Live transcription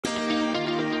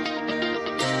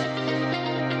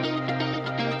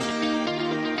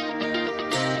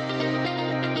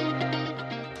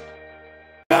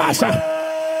reversed.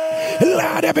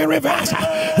 Let it be reversed.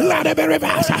 Let it be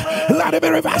reversed. Let it be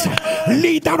reversed.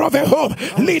 Leader of a home,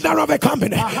 leader of a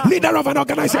company, leader of an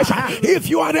organization. If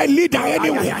you are a leader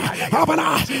anywhere,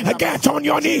 get on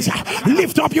your knees.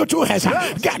 Lift up your two hands.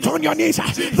 Get on your knees.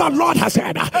 The Lord has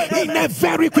said in a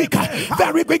very quick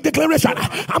declaration.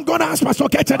 I'm going to ask Pastor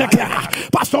K to declare.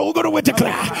 Pastor Ugo will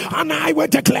declare. And I will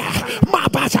declare.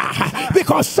 Mabata.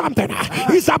 Because something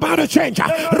is about to change.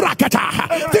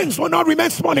 Rakata. Things will not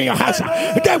remain small in your hands.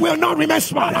 They will not remain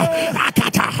small.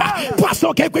 Akata.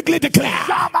 Pastor K quickly declare.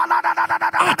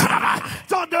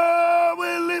 Today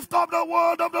we lift up the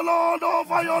word of the Lord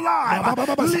over your life.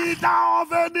 Leader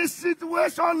of any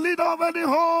situation, leader of any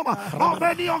home, of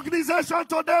any organization,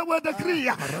 today we decree,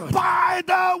 by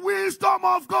the wisdom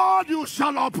of God you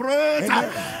shall operate.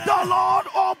 The Lord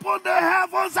open the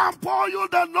heavens and pour you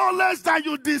the knowledge that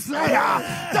you desire,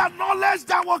 the knowledge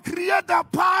that will create the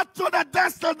path to the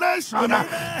destination.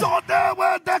 Today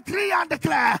we decree and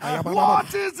declare,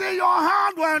 what is in your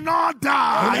hand will not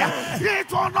die.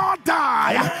 It will not die.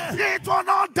 It will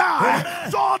not die.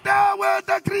 Today we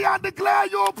decree and declare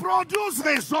you produce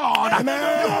result.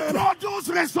 You produce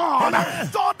result.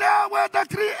 Today we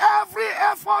decree every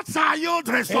effort shall yield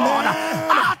result.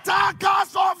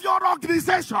 Attackers of your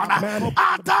organization,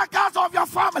 attackers of your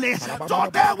family,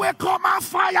 today we command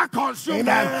fire consume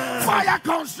them. Fire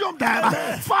consume them.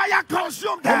 Fire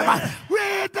consume them.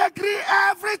 We decree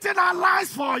everything aligns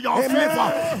for your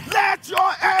favor. Let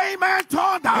your amen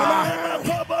turn down.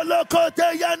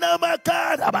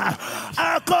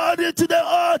 According to the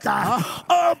order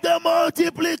of the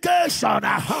multiplication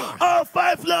of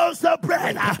 5 loaves of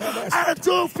bread and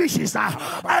 2 fishes,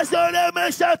 as your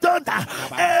name shall thunder,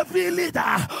 every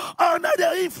leader under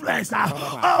the influence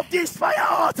of this fire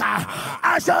altar,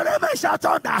 as your name shall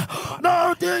thunder,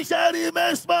 nothing shall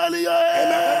remain small in your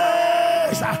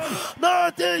hands.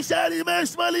 Nothing shall remain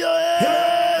small in your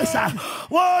hands.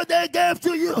 What they gave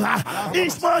to you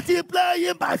is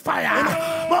multiplying by fire.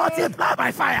 Multiply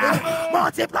by fire.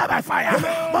 Multiply by fire.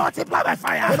 Multiply by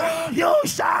fire. You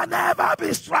shall never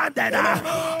be stranded.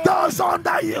 Those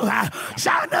under you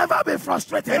shall never be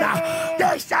frustrated.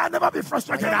 They shall never be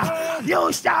frustrated.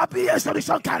 You shall be a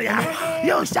solution carrier.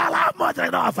 You shall have more than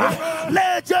enough.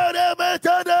 Let your name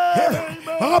enter.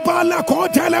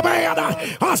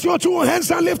 As your 2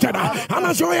 hands are lifted and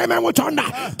as your amen will turn,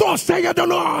 thus saith the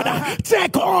Lord,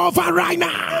 take over right now.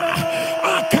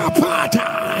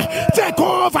 Akapata, take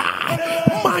over.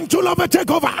 Mantle of a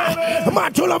takeover.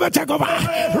 Mantle of a takeover.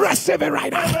 Receive it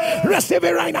right now. Receive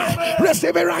it right now.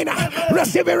 Receive it right now.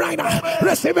 Receive it right now.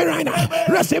 Receive it right now.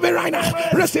 Receive it right now.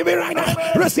 Receive it right now.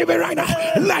 Receive it right now.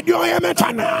 Let your amen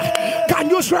turn. Can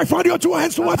you stretch for your 2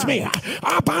 hands towards me?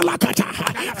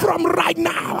 From right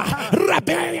now.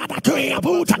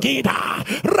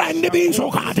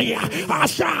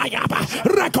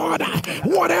 Record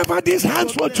whatever these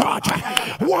hands will touch.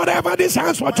 Whatever these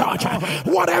hands will touch.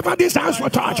 Whatever these hands will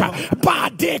touch.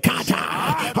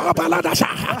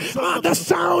 The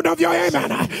sound of your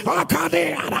amen.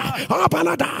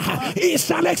 He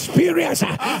shall experience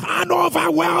an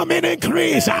overwhelming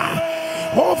increase.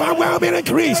 Overwhelming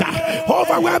increase.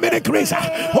 Overwhelming increase.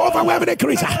 Overwhelming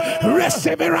increase.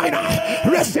 Receive it right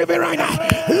now. Receive it right now.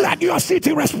 Let your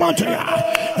city respond to you.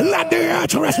 Let the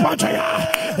earth respond to you.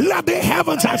 Let the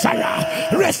heavens answer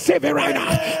you. Receive it right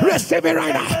now. Receive it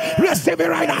right now. Receive it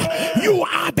right now. You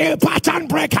are the pattern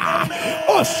breaker.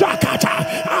 Osakata.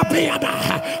 Abiada.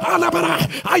 Alabara.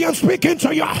 I am speaking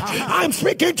to you. I'm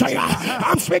speaking to you.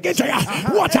 I'm speaking to you.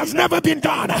 What has never been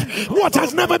done. What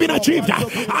has never been achieved.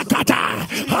 Akata.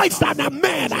 Heights that the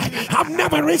men have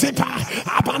never risen to.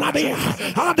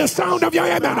 At the sound of your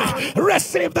amen,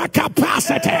 receive the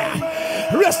capacity.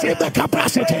 Receive the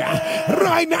capacity.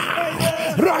 Right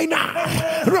now. Right now.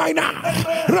 Right now.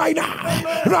 Right now.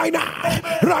 Right now.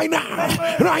 Right now.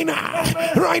 Right now.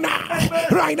 Right now.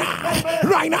 Right now.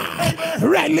 Right now.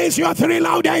 Release your 3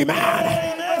 loud amen.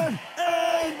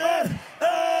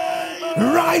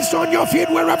 Rise on your feet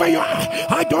wherever you are.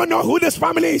 I don't know who this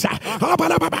family is.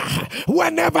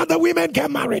 Whenever the women get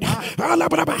married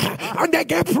and they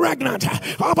get pregnant,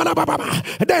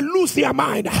 they lose their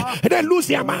mind. They lose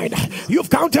their mind. You've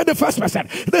counted the first person,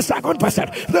 the second person,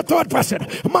 the third person,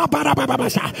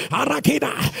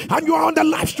 and you are on the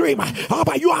live stream.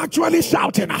 You are actually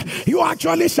shouting. You are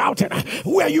actually shouting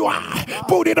where you are.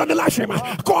 Put it on the live stream.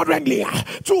 Currently,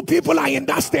 2 people are in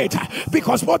that state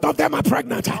because both of them are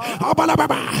pregnant.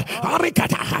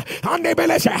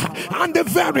 and the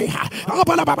very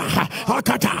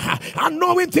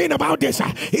unknowing thing about this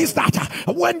is that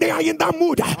when they are in that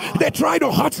mood, they try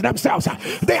to hurt themselves.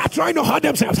 They are trying to hurt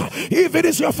themselves. If it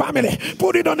is your family,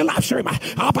 put it on the live stream. By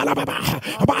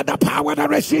the power that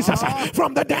raised Jesus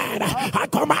from the dead, I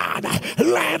command,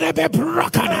 let it be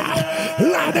broken.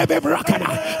 Let it be broken.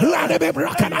 Let it be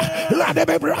broken. Let it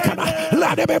be broken.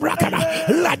 Let it be broken.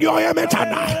 Let your amen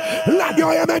turn. Let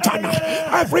your amen turn.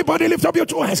 Everybody lift up your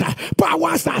two hands.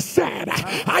 Powers that said,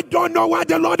 I don't know why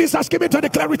the Lord is asking me to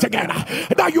declare it again.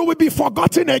 That you will be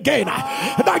forgotten again.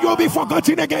 That you will be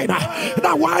forgotten again.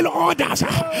 That while others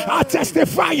are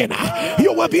testifying,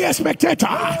 you will be a spectator.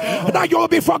 That you will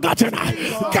be forgotten.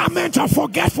 Garment of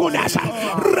forgetfulness.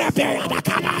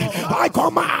 I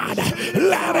command,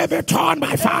 let it be turned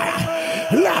by fire.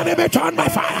 Let it be turned by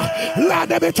fire.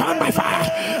 Let it be turned by fire.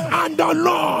 And the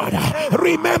Lord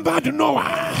remembered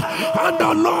Noah. And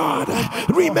the Lord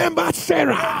remembered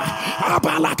Sarah.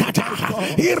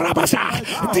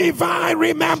 Divine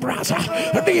remembrance.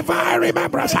 Divine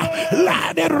remembrance.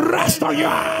 Let it rest on you.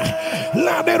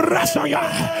 Let it rest on you.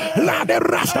 Let it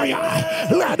rest on you.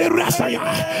 Let it rest on you.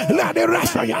 Let it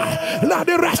rest on you. Let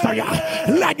it rest on you.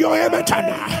 Let your amen turn.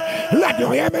 Let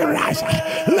your amen rise.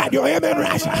 Let your amen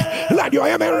rise. Let your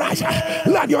amen rise.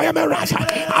 Let your amen rise.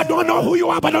 I don't know who you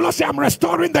are, but the Lord said, I'm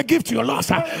restoring the gift you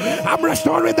lost. I'm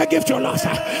restoring the gift you lost.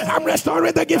 I'm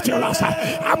restoring the gift you lost.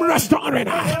 I'm restoring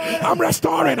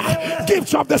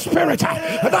gifts of the Spirit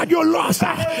that you lost.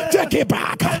 Take it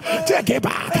back. Take it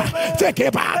back. Take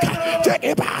it back. Take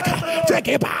it back. Take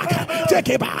it back. Take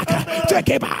it back. Take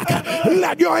it back.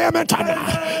 Let your amen turn.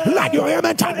 Let your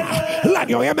amen turn. Let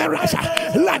your amen rise.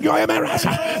 Let your amen rise.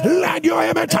 Let your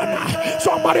amen turn.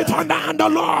 Somebody turn down the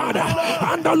Lord.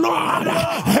 And the Lord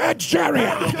heard Jerry.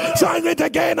 Sign it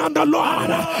again on the Lord.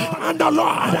 And the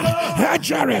Lord heard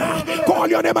Jerry. Call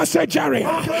your name and say, Jerry,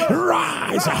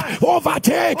 rise.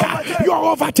 Overtake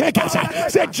your overtakers.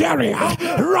 Say, Jerry,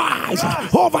 rise.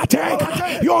 Overtake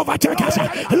your overtakers.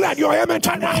 Let your amen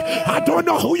turn. I don't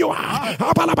know who you are.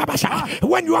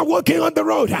 When you are walking on the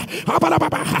road,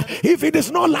 if it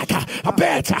is not like a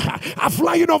bird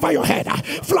flying over your head,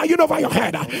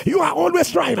 you are always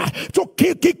trying to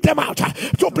kick them out,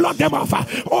 to block them off.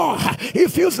 Or it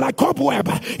feels like cobweb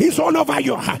is all over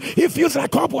you. It feels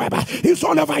like cobweb is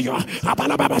all over you.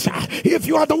 If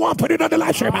you are the one putting on the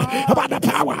live stream about the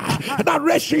power that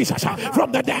raised Jesus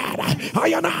from the dead,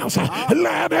 I announce,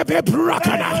 let it be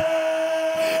broken.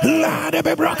 Let it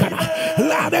be broken.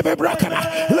 Let it be broken.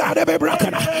 Let it be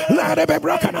broken. Let it be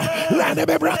broken. Let it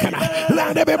be broken.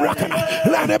 Let it be broken.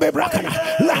 Let it be broken.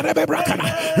 Let it be broken.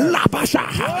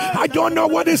 I don't know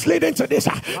what is leading to this.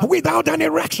 Without an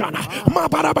erection.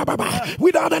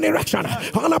 Without an erection.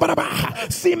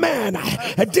 Semen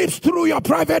dips through your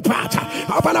private part.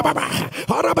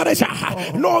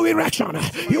 No erection.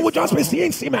 You will just be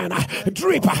seeing semen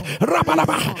drip.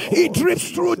 It drips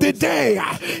through the day.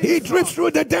 It drips through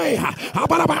the day.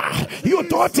 You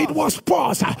thought it was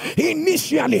pause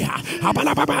initially.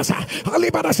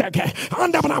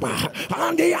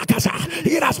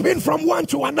 It has been from one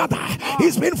to another.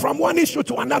 It's been from one issue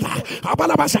to another. And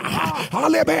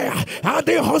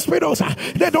the hospitals,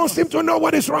 they don't seem to know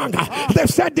what is wrong. They've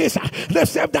said this, they've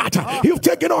said that. You've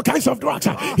taken all kinds of drugs.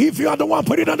 If you are the one,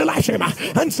 put it on the live stream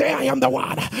and say, I am the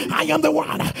one. I am the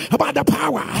one. About the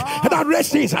power that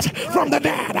raised Jesus from the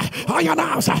dead, I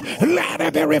announce, let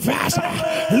it be reversed.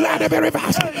 Let it be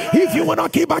reversed. If you will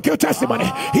not keep back your testimony,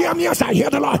 hear me as I hear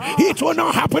the Lord. It will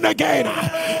not happen again.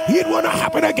 It will not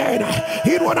happen again.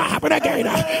 It will not happen again.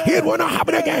 It will not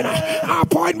happen again.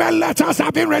 Appointment letters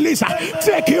have been released.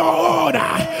 Take your order.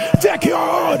 Take your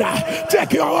order.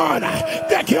 Take your order.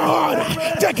 Take your order.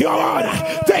 Take your order.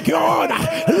 Take your order.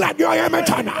 Let your amen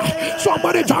turn.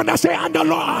 Somebody turn and say, and the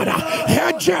Lord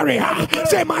heard Jerry.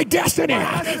 Say, my destiny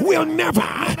will never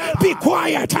be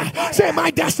quiet. Say,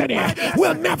 my destiny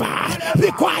will never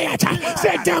be quiet.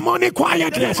 Say, demonic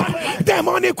quietness.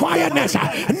 Demonic quietness.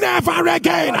 Never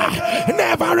again.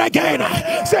 Never again.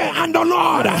 Say, and the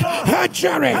Lord heard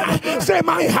Jerry. Say,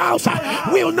 my house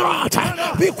will not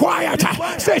be quiet.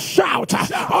 Say, shout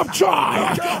of joy.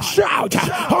 Shout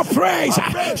of praise.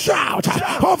 Shout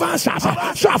of answers.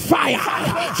 Shout fire.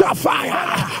 Shout fire.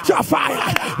 Shout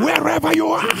fire. Wherever you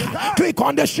are, click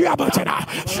on the share button.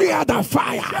 Share the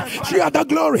fire. Share the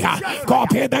glory.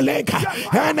 Copy the link.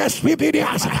 NSPPD.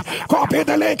 Copy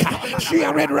the link.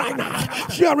 Share it right now.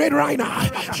 Share it right now.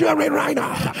 Share it right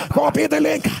now. Copy the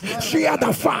link. Share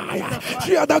the fire.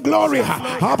 Share the glory.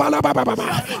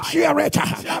 Share it.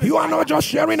 You are not just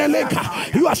sharing a link.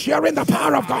 You are sharing the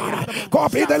power of God.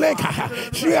 Copy the link.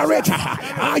 Share it.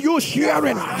 Are you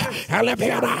sharing?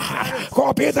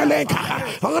 Copy the link.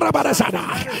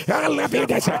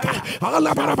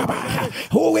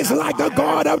 Who is like the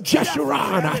God of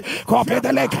Jeshurun? Copy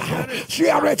the link.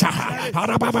 Share it.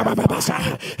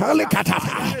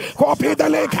 Copy the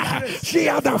link.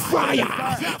 Share the fire.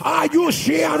 Are you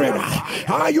sharing?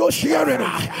 Are you sharing?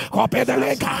 Copy the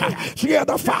link. Share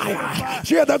the fire.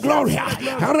 Share the glory.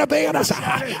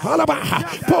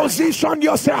 Position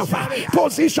yourself.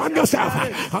 Position yourself.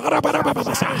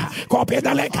 Copy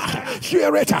the link.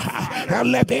 Share it.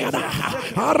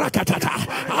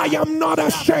 I am not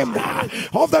ashamed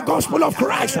of the gospel of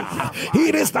Christ.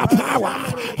 It is the power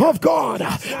of God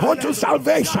unto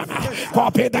salvation.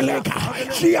 Copy the link.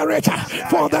 Share it.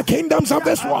 For the kingdoms of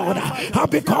this world have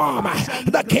become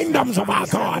the kingdoms of our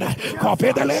God.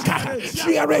 Copy the link.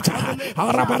 Share it.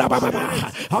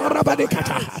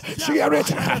 Share it.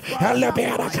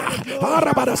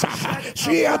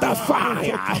 Share the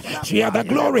fire. Share the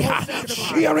glory.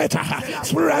 Share it.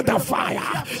 Spread the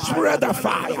fire. Spread the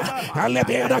fire.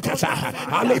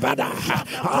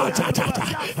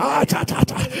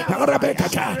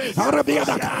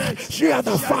 Share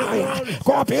the fire.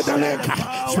 Copy the link.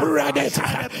 Spread it.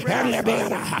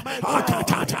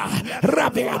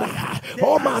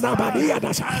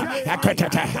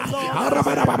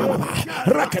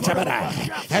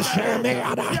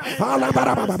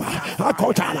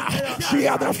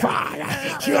 Share the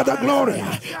fire. Share the glory.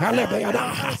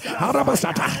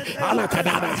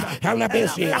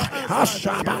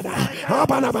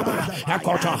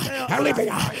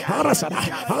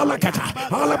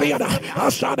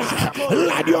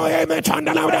 Let your amen turn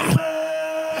louder.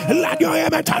 Let your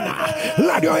amen turn.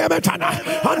 Let your amen turn.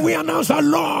 And we announce the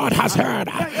Lord has heard.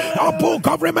 A book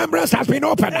of remembrance has been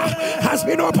opened. Has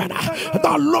been opened.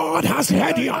 The Lord has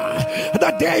heard you.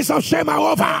 The days of shame are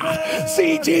over.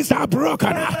 Sieges are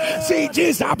broken.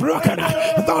 Sieges are broken.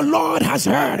 The Lord has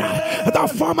heard. The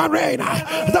former rain,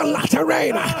 the latter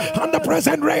rain, and the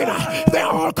present rain, they're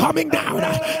all coming down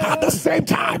at the same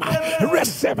time.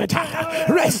 Receive it.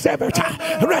 Receive it.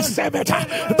 Receive it.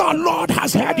 The Lord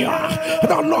has heard you.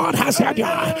 The Lord has heard you.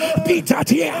 Bitter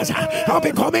tears are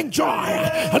becoming joy.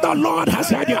 The Lord has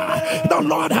heard you. The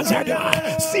Lord has heard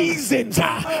you. Seasons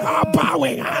are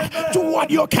bowing to what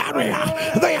you carry.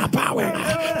 They are bowing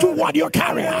to what you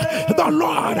carry. The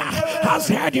Lord has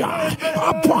heard you.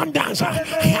 Abundance,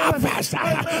 harvest,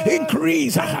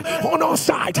 increase on all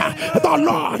sides. The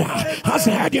Lord has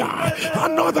heard you.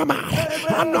 Another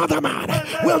man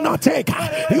will not take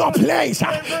your place.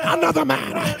 Another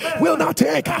man will not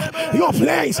take your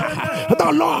place.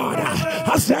 The Lord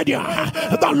has said you.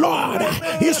 The Lord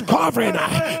is covering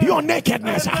your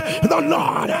nakedness. The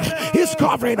Lord is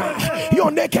covering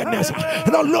your nakedness.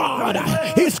 The Lord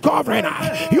is covering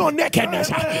your nakedness.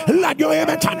 Let your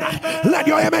amen turn. Let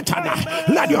your amen turn.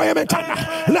 Let your amen turn.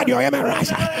 Let your amen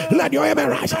rise. Let your amen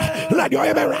rise. Let your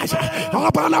amen rise.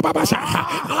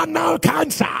 Anal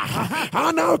cancer.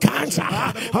 Anal cancer.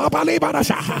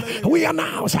 We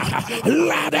announce.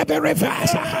 Let it be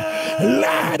reversed.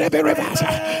 Let it be reversed.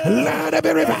 Let it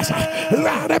be reversed.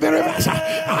 Let it be reversed.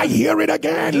 I hear it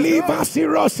again. Liver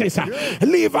cirrhosis.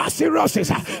 Liver cirrhosis.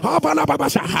 By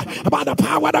the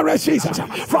power that raised Jesus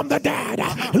from the dead.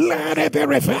 Let it be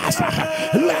reversed.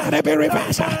 Let it be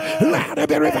reversed. Let it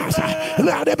be reversed.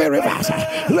 Let it be reversed.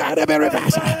 Let it be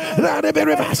reversed. Let it be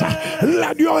reversed.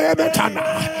 Let your amen turn.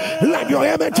 Let your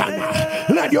amen turn.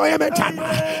 Let your amen turn.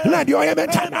 Let your amen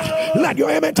turn. Let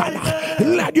your amen turn.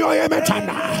 Let your amen turn.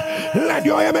 Let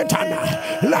your amen turn.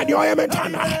 Let your amen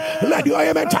turn. Let your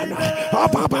amen turn.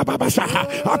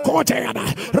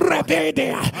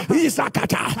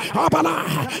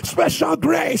 Special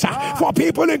grace for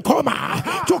people in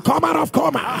coma to come out of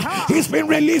coma. He's been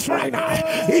released right now.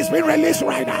 He's been released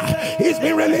right now. He's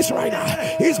been released right now.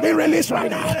 He's been released right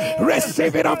now.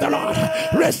 Receive it of the Lord.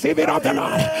 Receive it of the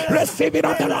Lord. Receive it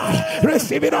of the Lord.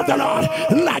 Receive it of the Lord.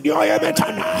 Let your amen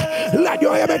turn. Let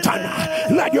your amen turn.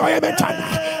 Let your amen turn.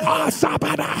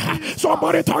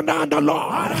 Somebody turn down the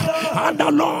Lord. And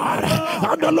the Lord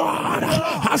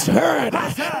has heard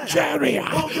Jerry.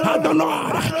 And the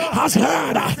Lord has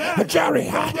heard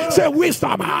Jerry. Say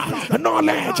wisdom,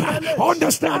 knowledge,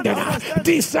 understanding,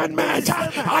 discernment.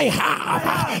 I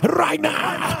have right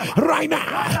now.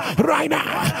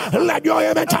 Let your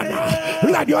amen turn.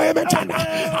 Let your amen turn.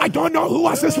 I don't know who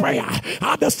was this prayer.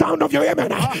 At the sound of your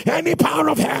amen, any power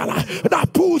of hell that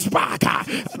pulls back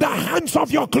the hands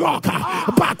of your clock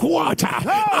backward,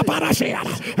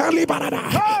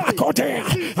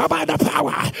 by the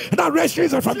power that raised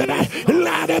Jesus from the dead,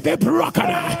 let it be broken.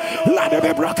 Let it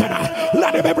be broken.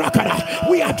 Let it be broken.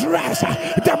 We address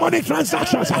demonic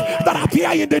transactions that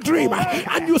appear in the dream,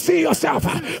 and you see yourself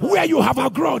where you have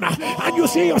outgrown, and you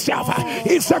see yourself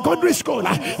in secondary school,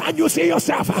 and you see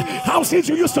yourself houses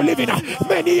you used to live in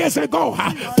many years ago.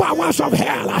 Powers of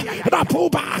hell that pull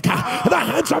back the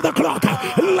hands of the clock,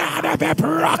 let it be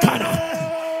broken.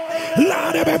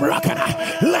 Let it be broken.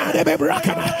 Let it be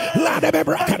broken. Let it be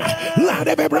broken. Let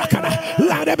it be broken.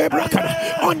 Let it be broken.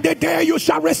 On the day you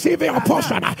shall receive your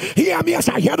portion, hear me as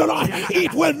I hear the Lord.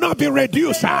 It will not be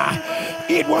reduced.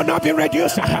 It will not be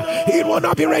reduced. It will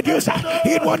not be reduced.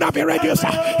 It will not be reduced.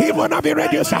 It will not be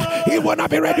reduced. It will not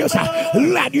be reduced.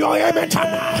 Let your amen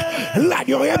turn. Let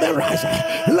your amen rise.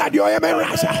 Let your amen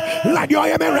rise. Let your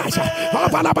amen rise.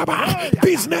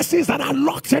 Businesses that are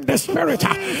locked in the spirit.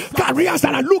 Careers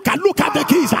that are look at the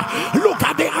keys. Look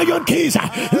at the iron keys.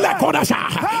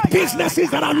 Businesses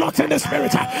that are locked in the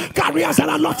spirit. Careers that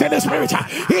are locked in the spirit.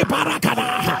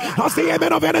 As the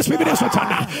amen of NSPPD,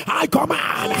 I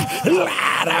command,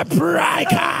 let it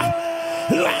break.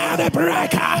 Let it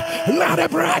break. Let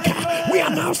it break. We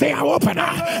announce they are open.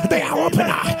 They are open.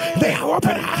 They are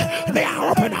open. They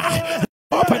are open.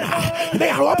 Open. They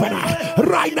are open.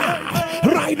 Right now.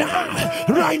 Right now.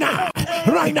 Right now.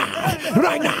 Right now.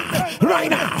 Right now. Right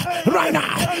now. Right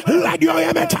now. Let your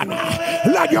amen turn.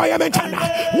 Let your amen turn.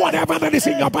 Whatever that is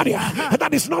in your body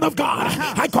that is not of God,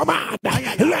 I command,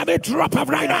 let it drop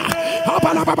right now.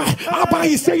 Abba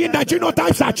is saying that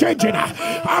genotypes are changing.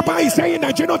 Abba is saying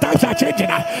that genotypes are changing.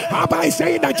 Abba is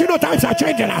saying that genotypes are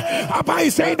changing. Abba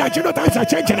is saying that genotypes are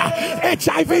changing.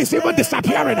 HIV is even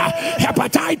disappearing.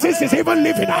 Hepatitis is even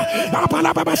living.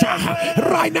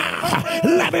 Right now,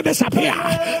 let it disappear.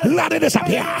 Let it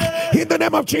disappear. In the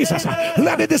name of Jesus,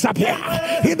 let it disappear.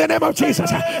 In the name of Jesus,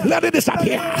 let it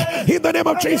disappear. In the name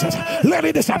of Jesus, let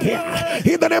it disappear.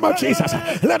 In the name of Jesus,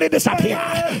 let it disappear.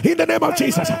 In the name of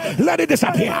Jesus, let it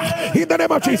disappear. In the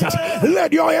name of Jesus,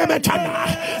 let your amen turn.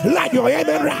 Let your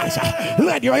amen rise.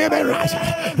 Let your amen rise.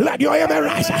 Let your amen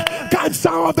rise. Cancer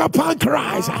of the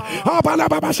pancreas.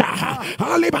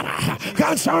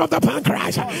 Cancer of the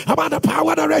pancreas. About the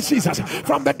power that raised Jesus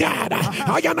from the dead.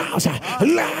 I announce,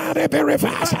 let it be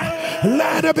reversed.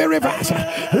 Let it be reversed.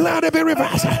 Let it be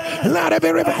reversed. Let it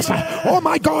be reversed. Oh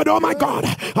my God, oh my God.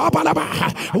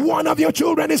 One of your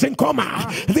children is in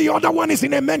coma. The other one is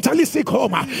in a mentally sick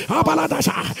home.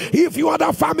 If you are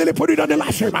the family, put it on the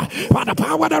live stream. By the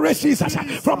power that raised Jesus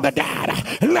from the dead,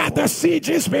 let the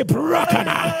sieges be broken.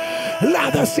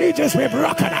 Let the sieges be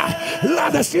broken.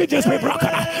 Let the sieges be broken.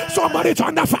 Somebody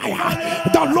turn the fire.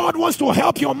 The Lord wants to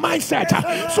help your mindset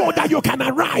so that you can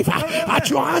arrive at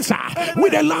your answer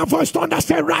with a loud voice to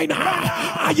understand right now.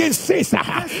 I insist.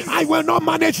 I will not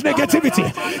manage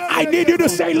negativity. I need you to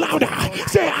say louder.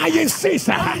 Say, I insist.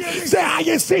 Say, I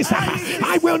insist.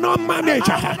 I will not manage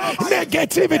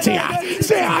negativity.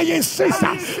 Say, I insist.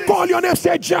 Call your name.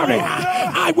 Say, Jerry.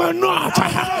 I will not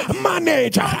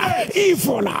manage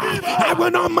evil. I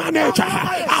will not manage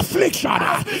affliction.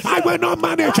 I will not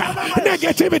manage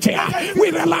negativity.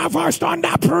 With a loud voice,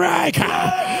 thunder, break.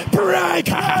 Break.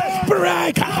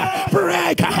 Break.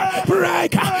 Break.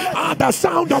 Break. At the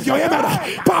sound of your amen,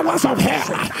 powers of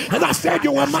hell that said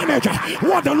you will manage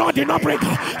what the Lord did not break,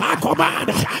 I command,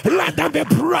 let them be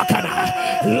broken.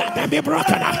 Let them be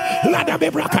broken. Let them be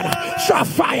broken. Shot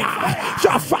fire.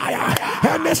 Shot fire.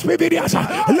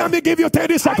 NSPPD, let me give you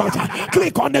 30 seconds.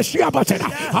 Click on the share button.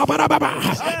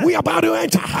 We are about to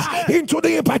enter into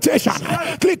the impartation.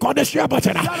 Click on the share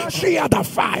button. Share the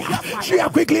fire. Share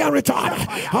quickly and return.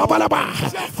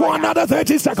 For another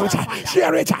 30 seconds.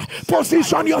 Share it.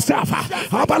 Position yourself.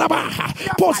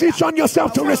 Position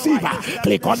yourself to receive.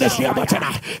 Click on the share button.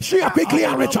 Share quickly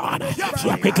and return.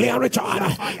 Share quickly and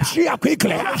return. Share quickly.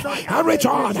 quickly and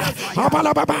return.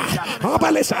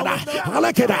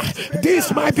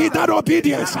 This might be that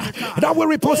obedience that will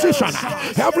reposition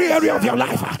every area of your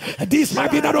life. This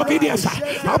might be that obedience.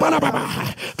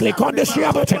 Click on the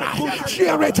share button.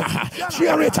 Share it.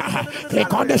 Share it.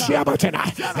 Click on the share button.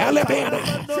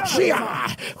 Elevate. Share.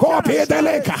 Copy the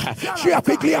link. Share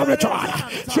quickly and return.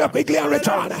 Share quickly and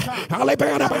return.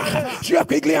 Elevate. Share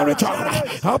quickly and return.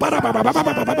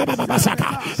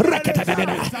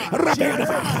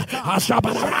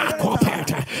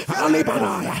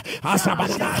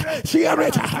 Share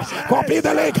it. Copy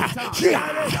the link. Share.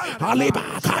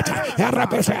 Alibakata.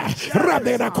 Rabese.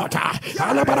 Rabena Kota.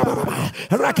 Alabarababa.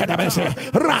 Rakadabese.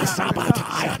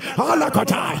 Rasabata.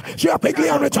 Alakota. Share quickly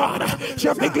and return.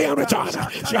 Share quickly and return.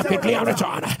 Share quickly and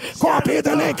return. Copy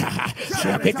the link.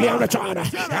 Share quickly and return.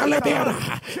 Alabena.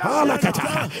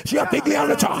 Alakata. Share quickly and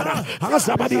return.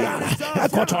 Asabadia.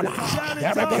 Ekotola.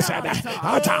 Rabese.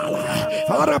 Atala.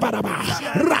 Arabaraba.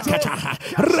 Rakata.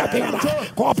 Rabena.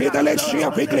 Copy the link.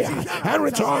 Share quickly and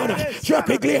return. Share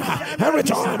quickly and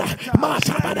return.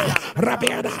 Matabana.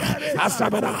 Rabena.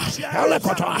 Asabana.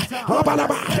 Elekota.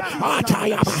 Obalaba.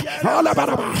 Atayaba.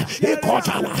 Alabaraba.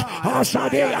 Ekotala.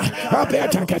 Asadea.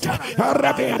 Abetaketa.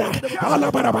 Rabena.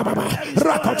 Alabaraba.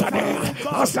 Rakotane.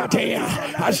 Asadea.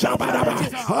 Asabaraba.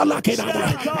 Alakidana.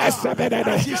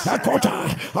 Esabedene. Ekota.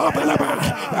 Obalaba.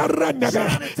 Renega.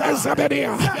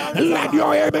 Esabedea. Let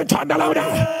your amen turn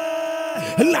louder.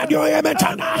 Let your amen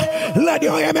turn. Let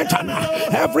your amen turn.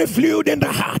 Every fluid in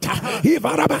the heart.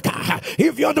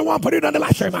 If you're the one put it on the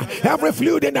live stream, every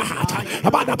fluid in the heart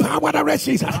about the power that raised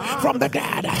Jesus from the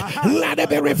dead, let it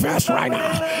be reversed right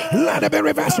now. Let it be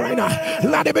reversed right now.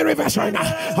 Let it be reversed right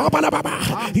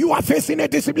now. You are facing a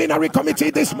disciplinary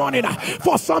committee this morning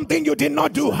for something you did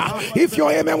not do. If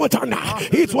your amen will turn,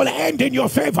 it will end in your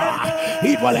favor.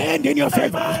 It will end in your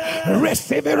favor.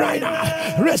 Receive it right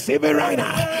now. Receive it right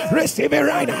now. Receive it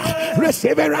right now.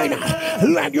 Receive it right now.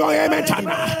 Let your amen turn.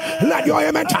 Let your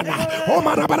amen turn. Oh,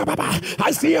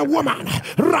 I see a woman,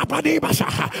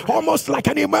 almost like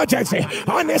an emergency.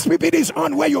 NSPPD is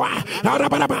on where you are.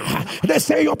 They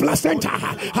say your placenta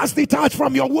has detached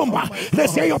from your womb. They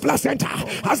say your placenta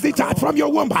has detached from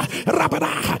your womb.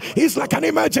 It's like an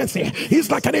emergency. It's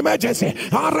like an emergency.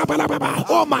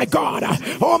 Oh my God.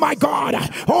 Oh my God.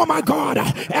 Oh my God.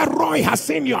 Roy has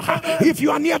seen you. If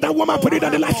you are near that woman, put it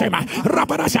on the live stream.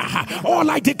 All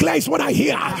I declare is what I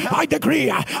hear. I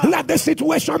decree, let the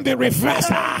situation be reversed.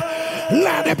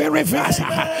 Let it be reversed.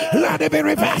 Let it be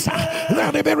reversed.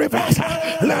 Let it be reversed.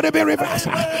 Let it be reversed.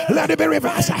 Let it be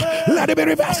reversed. Let it be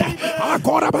reversed.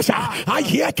 I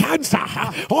hear cancer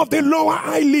of the lower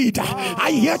eyelid.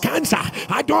 I hear cancer.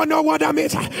 I don't know what that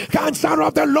means. Cancer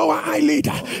of the lower eyelid.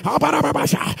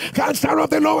 Cancer of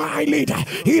the lower eyelid.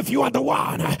 If you are the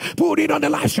one, put it on the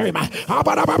live stream.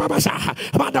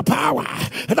 About the power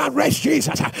that raised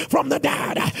Jesus from the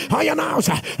dead. I announce,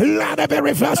 let it be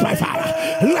reversed by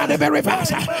fire. Let it be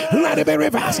reversed. Let it be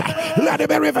reversed. Let it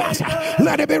be reversed.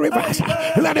 Let it be reversed.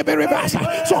 Let it be reversed.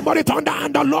 Somebody turn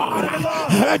down the Lord.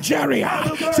 Jerry.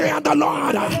 Say on the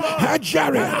Lord.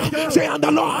 Jerry. Say on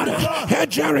the Lord.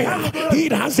 Jerry.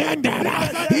 It has ended.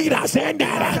 It has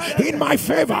ended in my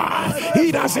favor.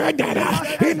 It has ended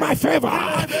in my favor.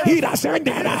 It has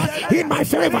ended in my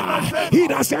favor.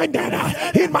 It has ended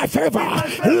in my favor.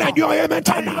 Let your amen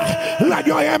turn. Let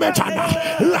your amen turn.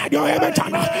 Let your amen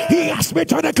turn. He asked me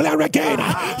to declare again.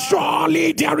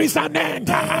 Surely there is an end.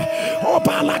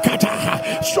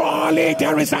 Surely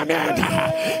there is an end.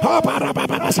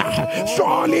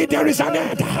 Surely there is an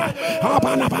end.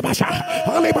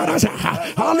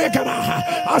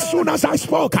 As soon as I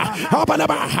spoke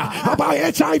about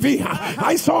HIV,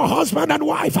 I saw husband and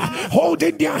wife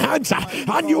holding their hands,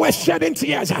 and you were shedding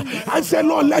tears and said,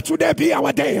 Lord, let today be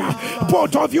our day.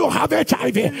 Both of you have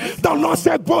HIV. The Lord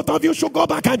said both of you should go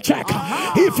back and check.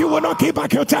 If you will not keep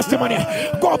back your testimony,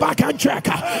 go back and check.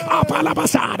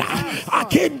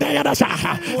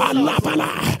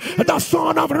 The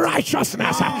Son of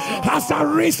Righteousness has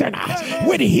arisen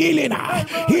with healing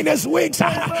in his wings.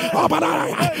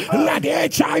 Let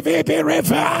HIV be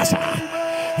reversed.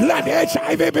 Let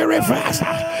HIV be reversed.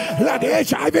 Let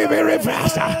HIV be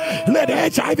reversed. Let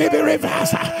HIV be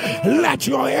reversed. Let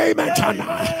your amen turn.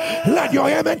 Let your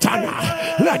amen turn.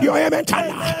 Let your amen turn.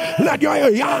 Let your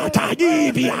yata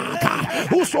yibiaka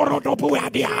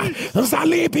usorotopuadia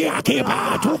zalibia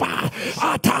kibatuba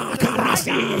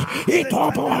atakarasi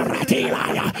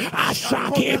itoporatilaya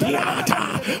ashakibiata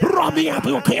romia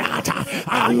bukiata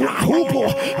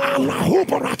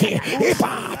Allahupo raki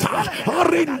ipata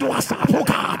arindwa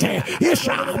sapukate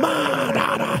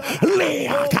ishamadara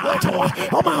leakato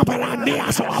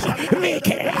omabarandia sob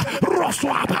nike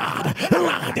Oswabad,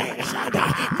 Ladeada,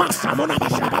 Masamuna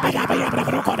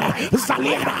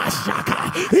Zaliera Shaka,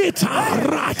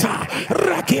 Itarata,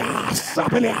 Rakia,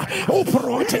 Sabelia,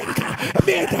 Uproteca,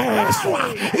 Medeswa,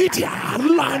 Itia,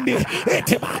 Landi,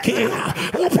 Etibakia,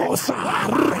 Uposa,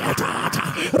 Rata,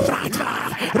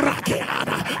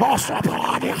 Rakiada,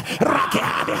 Oswabad,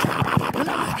 Rakiada,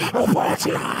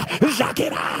 Uposia,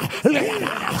 Jakira,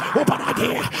 Lena,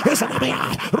 Upanagi, Isabia,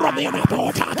 Romina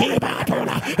Potaki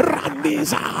Batona,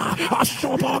 Randiza,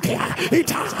 Ashobokia,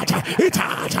 Itata,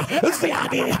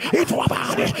 Ziadi,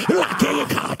 Itwabadi,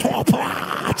 Lakika,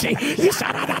 Topoachi,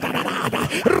 Isarada,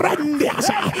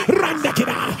 Randiasa,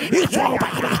 Randakina,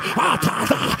 Itwabada,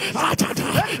 Atata,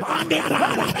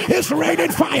 Andiana, it's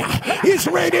raining fire, it's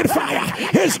raining fire,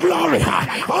 his glory,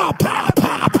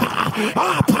 Apakata,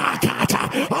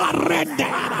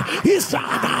 Arendana,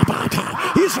 Isadabata,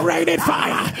 he's raining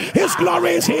fire, his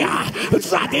glory is here,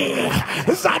 Zadi,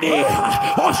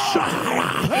 Oshaya,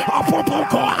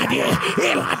 Apopokoadi,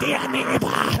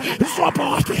 Iladianiba,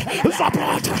 Support,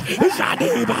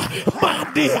 Zadiba,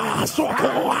 Mandia,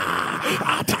 Sokoa,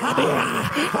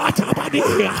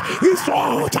 Atabadia,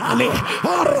 Isotali,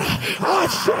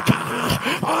 Ashika,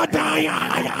 Adaya,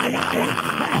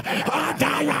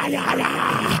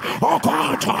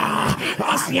 Okota,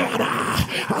 Asiana,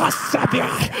 Asabia,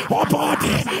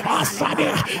 Obodi, Asadi,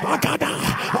 Akada,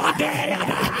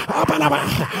 Adeana, Abalaba.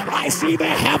 I see the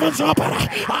heavens open.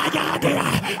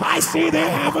 I see the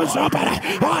heavens open.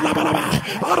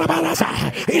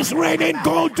 It's raining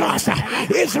gold dust.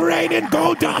 It's raining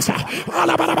gold dust.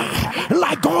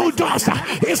 Like gold dust.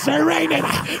 It's raining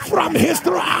from his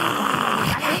throne.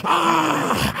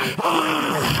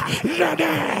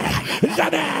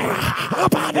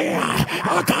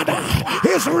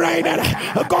 It's raining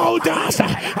gold dust.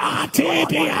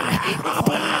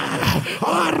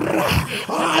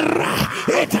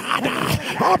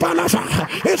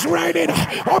 It's raining.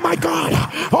 Oh my God.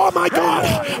 Oh my God.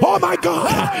 Oh my God.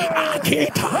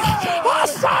 Akita.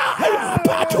 Asaya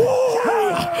Batu.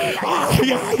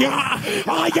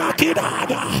 Ayakida.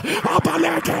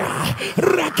 Abaleke.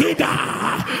 Rakida.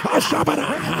 Ashabara.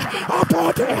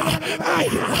 Apote.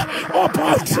 Aya.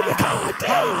 Opotika.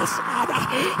 Desada.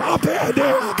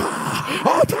 Abedeka.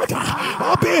 Otata.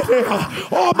 Abedeka.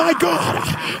 Oh my God.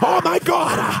 Oh my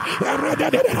God.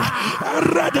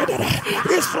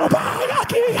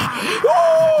 Isobayaki.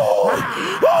 Oh,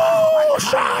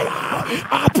 Shaya.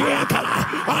 Apiaka.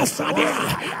 Asadia.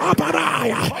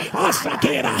 Aparaya.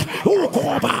 Asakira.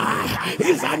 Ukoba.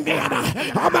 Izandena.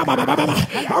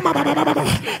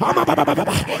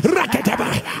 Raketaba.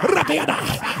 Rapiana.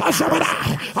 Ashabara.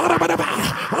 Arabadaba.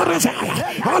 Arazaya.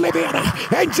 Olivia.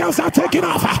 Angels are taking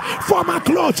off for my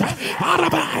clothes.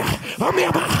 Arabaya.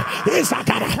 Amiaba.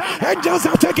 Isakara. Angels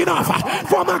are taking off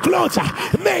for my clothes.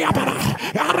 Mayabara.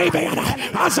 Arabiana.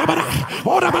 Asabara.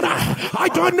 Orabana. I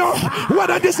don't know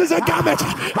whether this is a garment.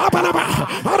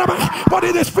 But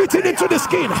it is fitting into the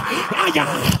skin.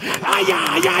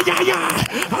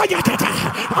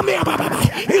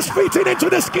 It's fitting into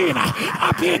the skin.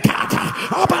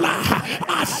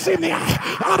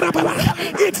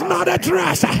 It's not a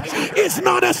dress. It's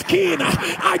not a skin.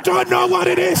 I don't know what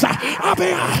it is.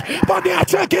 But they are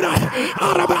taking it.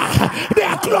 They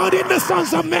are clothing the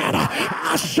sons of men.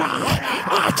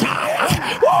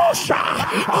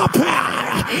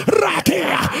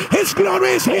 His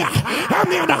glory is here.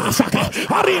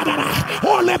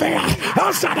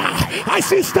 I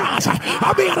see stars.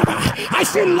 I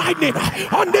see lightning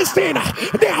on this thing.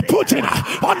 They are putting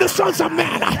on the sons of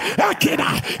men.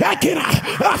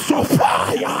 So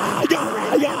fire.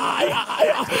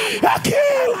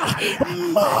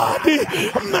 Madi,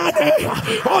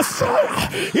 Osaya,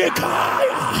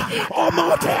 Ikaya,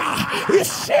 Omotea,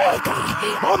 Isheka,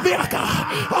 Omeka,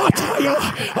 Ataya,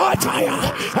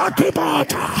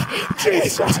 Akibata.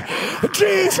 Jesus,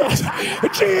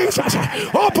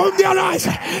 open their eyes,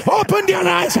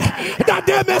 that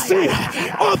they may see,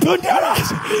 open their eyes,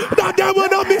 that they will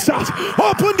not miss us,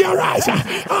 open their eyes,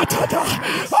 Atada,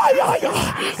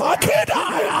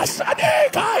 Akidaya,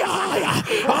 Sadekaya,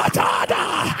 Atada,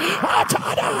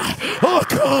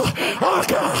 Oka,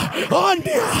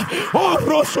 Andia,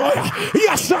 Rosoya,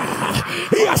 yes sir,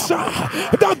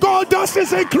 the gold dust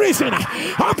is increasing,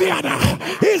 Apiana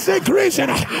is increasing,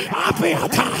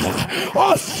 Apiata,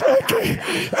 Oseki,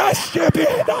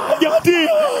 Eskebina,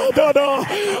 Yadia, Dada,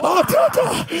 Atata,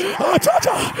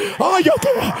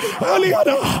 Ayaka,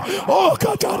 Aliana,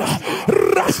 Okatana,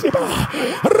 Rasiba,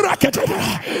 Rakatana,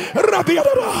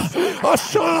 Rabiana,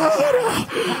 Ashara,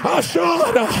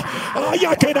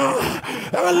 Ayakina,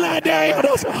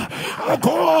 Aladeanas,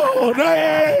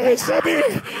 Agore, Sebi,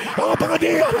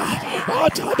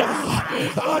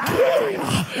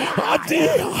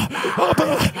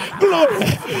 Glory, glory,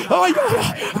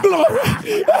 glory,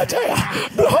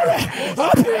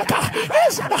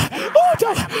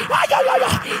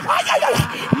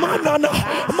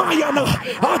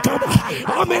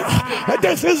 Amen.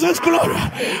 This is His glory.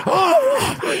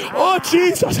 Oh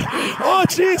Jesus, oh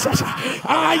Jesus.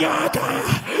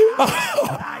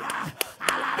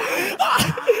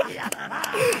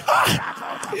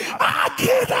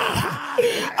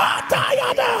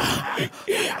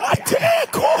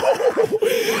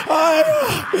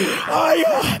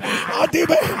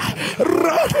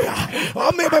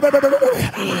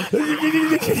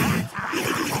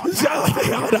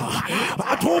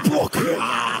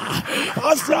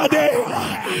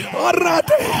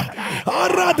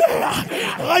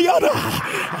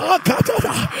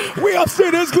 We have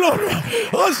seen His glory.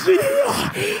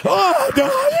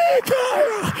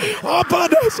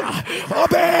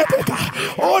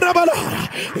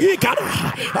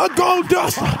 A gold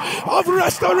dust of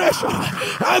restoration,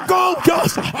 a gold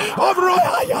dust of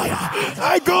royal,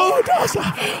 a gold dust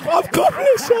of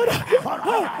completion.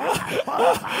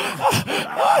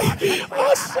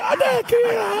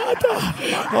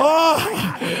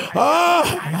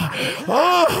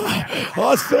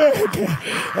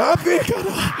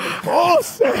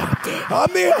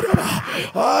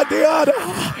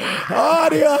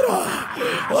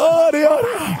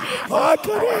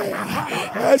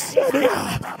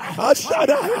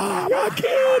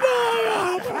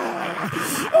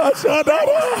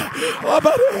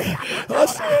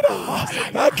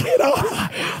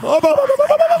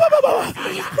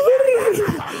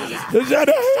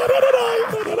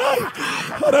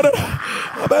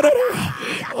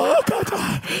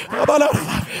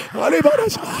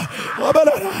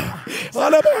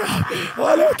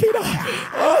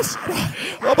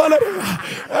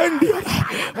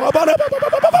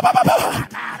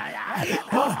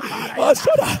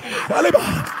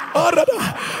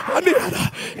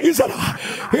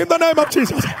 In the name of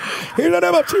Jesus, in the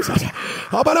name of Jesus.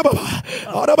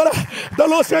 The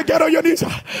Lord said, get on your knees.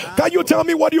 Can you tell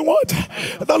me what you want?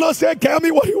 The Lord said, tell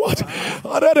me what you want.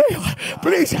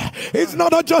 Please, it's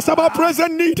not just about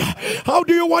present need. How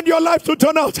do you want your life to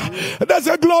turn out? There's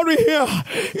a glory here.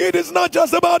 It is not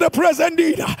just about the present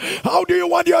need. How do you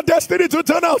want your destiny to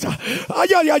turn out?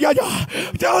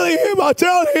 Tell him,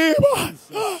 tell him.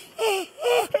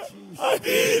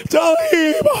 Tell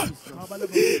him,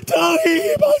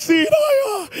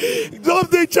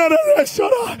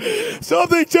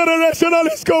 something generational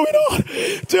is going on.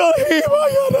 Tell him,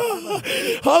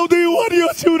 how do you want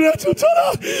your children to turn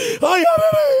out?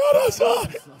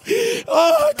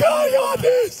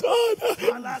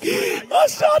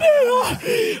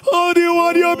 How do you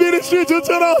want your ministry to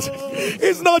turn out?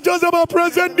 It's not just about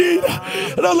present need.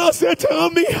 The Lord said, tell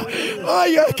me,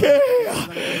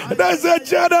 there's a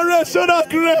generational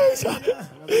grace.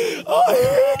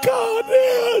 God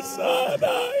is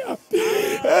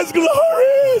His glory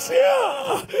is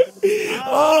here.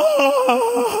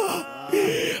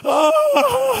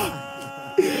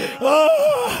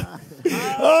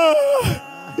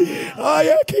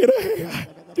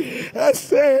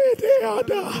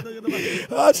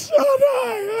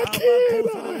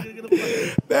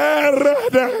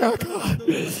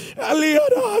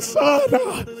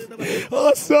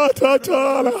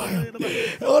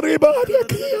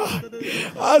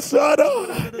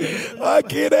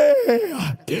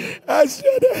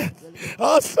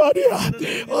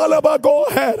 All about go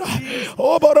ahead.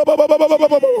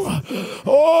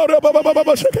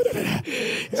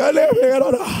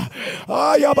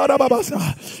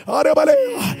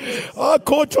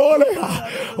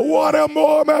 What a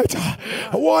moment.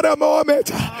 What a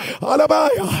moment.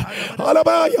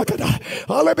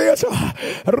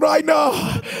 Right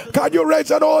now, can you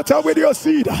raise an altar with your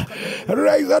seed?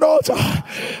 Raise an altar.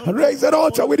 Raise an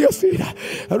altar with your seed.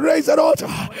 Raise an altar.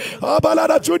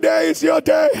 Today is your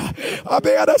day.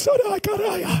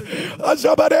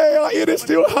 It is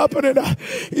still happening.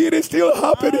 It is still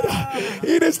happening.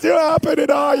 It is still happening.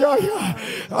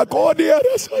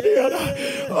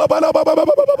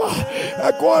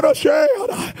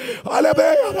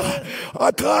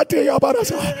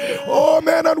 Oh,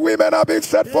 men and women have been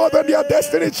set forth in their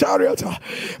destiny chariot.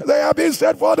 They have been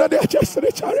set forth in their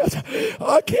destiny chariot.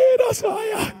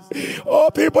 Oh,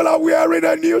 people are wearing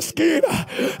a new skin.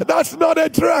 That's not a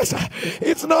dress.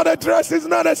 It's not a dress. It's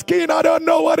not a skin. I don't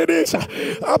know what it is.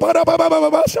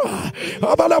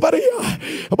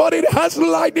 But it has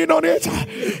lightning on it.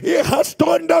 It has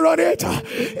thunder on it.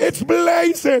 It's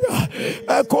blazing.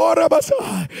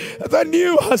 The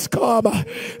new has come. come.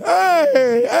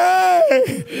 Hey,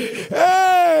 hey,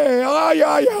 hey, ay,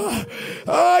 ay,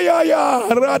 ay, ay, ay,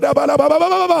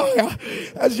 radabalababababaya,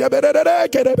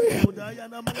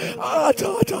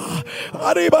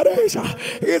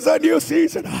 it's a new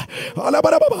season.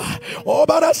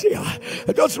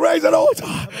 Just raise an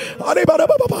altar.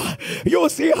 You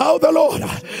see how the Lord,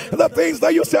 the things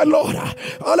that you said, Lord,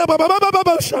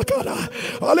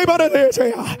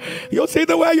 you see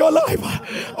the way your life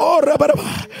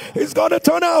is going to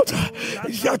turn out.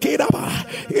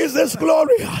 Is this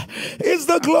glory? Is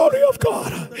the glory of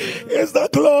God? Is the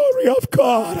glory of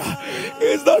God?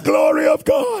 Is the glory of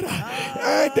God?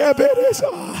 And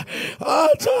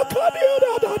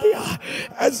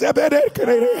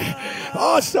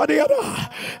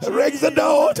raise an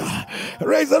altar.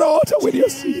 Raise an altar with your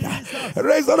seed.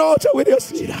 Raise an altar with your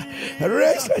seed.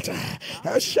 Raise it.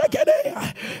 Shake it.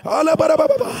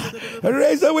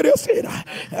 Raise it with your seed.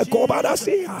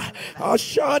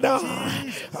 Ashada.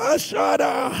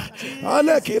 Ashada.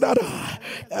 Alekidada.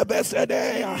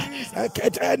 Ebesedea.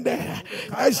 Ketende.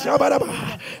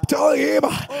 Ashabaraba. Tell him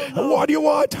what you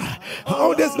want.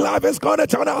 How this life is going to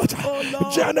turn out.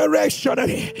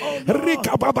 Generationally.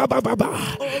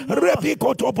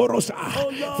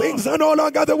 Things are no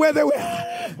longer the way they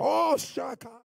were. Oh, Shaka.